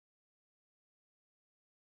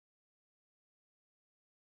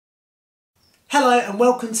Hello and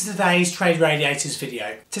welcome to today's Trade Radiators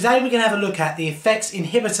video. Today we're going to have a look at the effects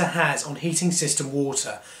inhibitor has on heating system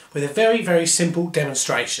water with a very simple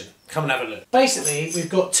demonstration. Come and have a look. Basically we've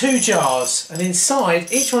got two jars and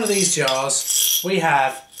inside each one of these jars we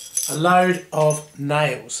have a load of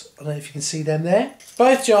nails. I don't know if you can see them there.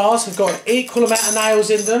 Both jars have got an equal amount of nails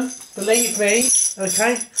in them, believe me,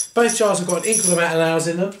 okay? Both jars have got an equal amount of nails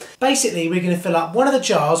in them. Basically, we're going to fill up one of the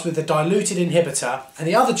jars with the diluted inhibitor and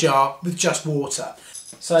the other jar with just water.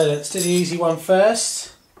 So let's do the easy one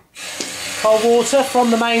first. Cold water from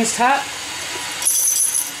the mains tap.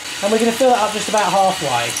 And we're going to fill it up just about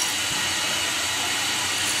halfway.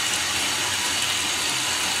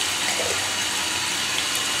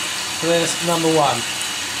 So there's number one.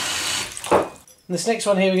 And this next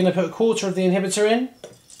one here, we're going to put a quarter of the inhibitor in.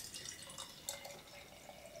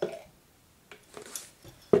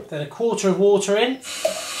 Then a quarter of water in.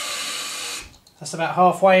 That's about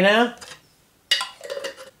halfway now.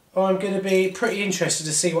 I'm going to be pretty interested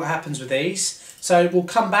to see what happens with these. So we'll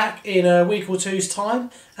come back in a week or two's time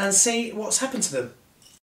and see what's happened to them.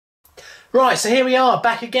 Right, so here we are,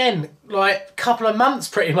 back again, like a couple of months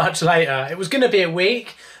pretty much later. It was going to be a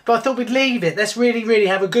week, but I thought we'd leave it. Let's really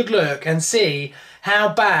have a good look and see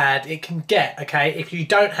how bad it can get, okay, if you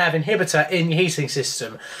don't have inhibitor in your heating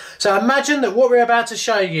system. So imagine that what we're about to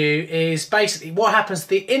show you is basically what happens to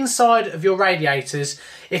the inside of your radiators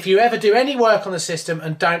if you ever do any work on the system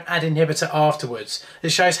and don't add inhibitor afterwards.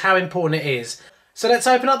 It shows how important it is. So let's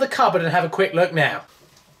open up the cupboard and have a quick look now.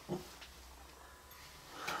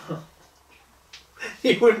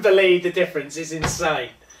 You wouldn't believe the difference, it's insane.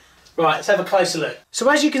 Right, let's have a closer look. So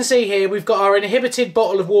as you can see here, we've got our inhibited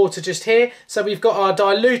bottle of water just here. So we've got our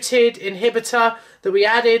diluted inhibitor that we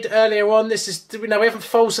added earlier on. This is, we haven't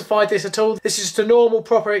falsified this at all. This is just a normal,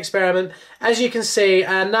 proper experiment. As you can see,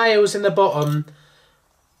 our nails in the bottom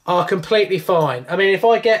are completely fine. I mean, if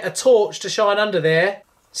I get a torch to shine under there,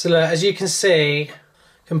 so look, as you can see,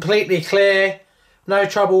 completely clear, no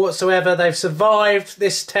trouble whatsoever. They've survived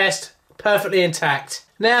this test perfectly intact.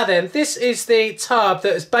 Now then, this is the tub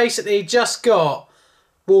that has basically just got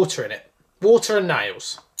water in it. Water and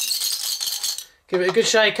nails. Give it a good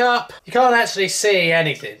shake up. You can't actually see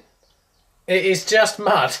anything. It is just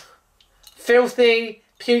mud. Filthy,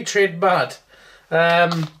 putrid mud.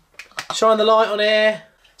 Shine the light on here.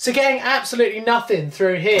 So getting absolutely nothing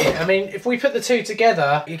through here. I mean, if we put the two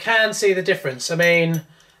together, you can see the difference. I mean,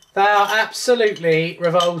 they are absolutely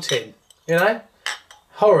revolting, you know?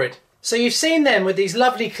 Horrid. So you've seen them with these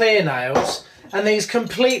lovely clear nails and these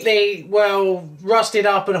completely, well, rusted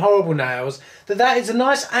up and horrible nails, that is a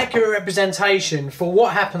nice accurate representation for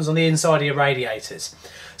what happens on the inside of your radiators.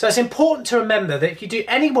 So it's important to remember that if you do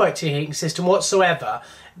any work to your heating system whatsoever,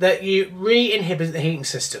 that you re-inhibit the heating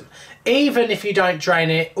system, even if you don't drain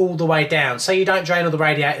it all the way down. Say you don't drain all the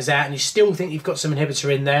radiators out and you still think you've got some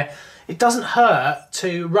inhibitor in there, it doesn't hurt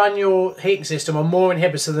to run your heating system on more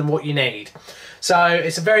inhibitor than what you need. So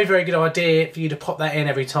it's a very good idea for you to pop that in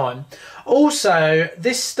every time. Also,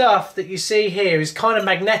 this stuff that you see here is kind of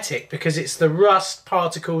magnetic because it's the rust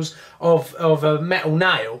particles of a metal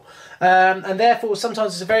nail. And therefore,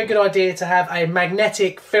 sometimes it's a very good idea to have a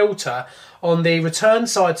magnetic filter on the return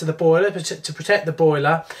side to the boiler to protect the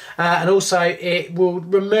boiler, and also it will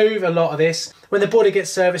remove a lot of this. When the boiler gets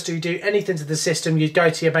serviced or you do anything to the system, you go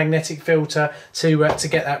to your magnetic filter to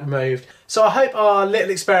get that removed. So I hope our little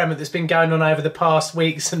experiment that's been going on over the past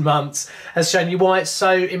weeks and months has shown you why it's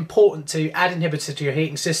so important to add inhibitor to your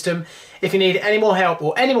heating system. If you need any more help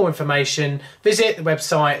or any more information, visit the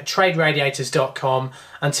website traderadiators.com.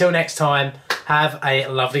 Until next time, have a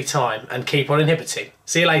lovely time and keep on inhibiting.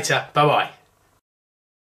 See you later. Bye bye.